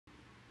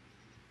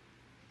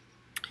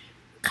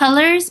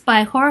Colors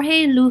by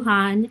Jorge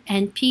Lujan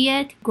and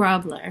Piet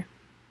Grobler.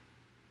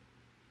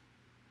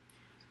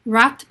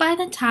 Rocked by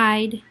the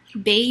tide,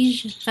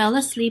 beige fell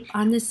asleep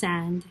on the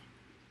sand.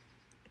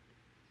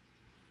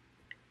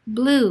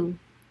 Blue,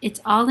 it's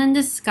all in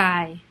the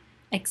sky,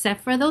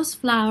 except for those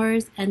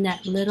flowers and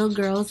that little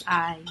girl's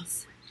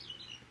eyes.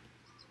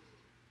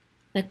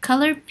 The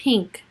color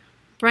pink,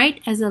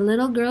 bright as a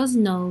little girl's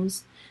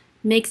nose,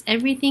 makes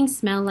everything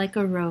smell like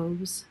a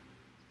rose.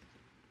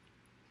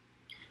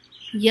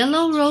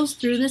 Yellow rolls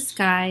through the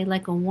sky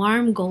like a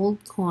warm gold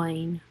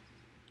coin.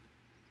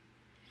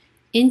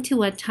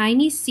 Into a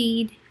tiny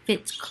seed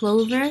fits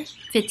clover,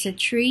 fits a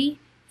tree,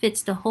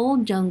 fits the whole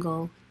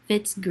jungle,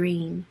 fits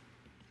green.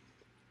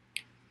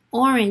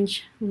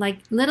 Orange, like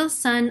little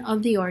son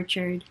of the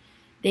orchard,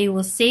 they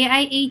will say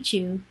I ate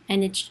you,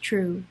 and it's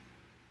true.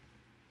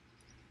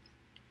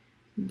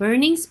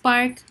 Burning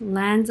spark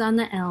lands on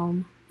the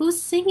elm.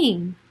 Who's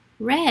singing?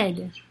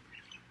 Red.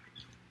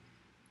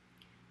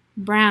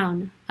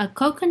 Brown, a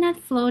coconut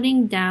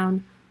floating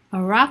down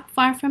a rock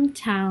far from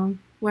town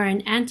where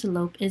an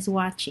antelope is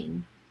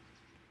watching.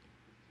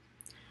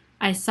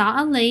 I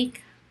saw a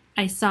lake,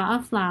 I saw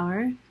a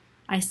flower,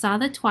 I saw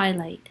the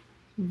twilight,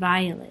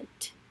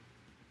 violet.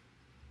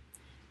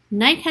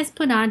 Night has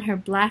put on her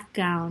black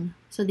gown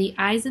so the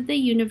eyes of the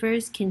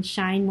universe can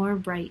shine more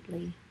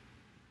brightly.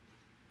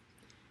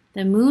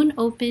 The moon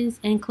opens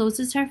and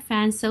closes her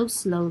fan so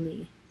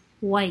slowly,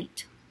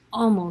 white,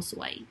 almost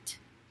white.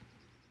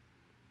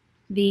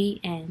 The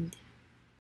end.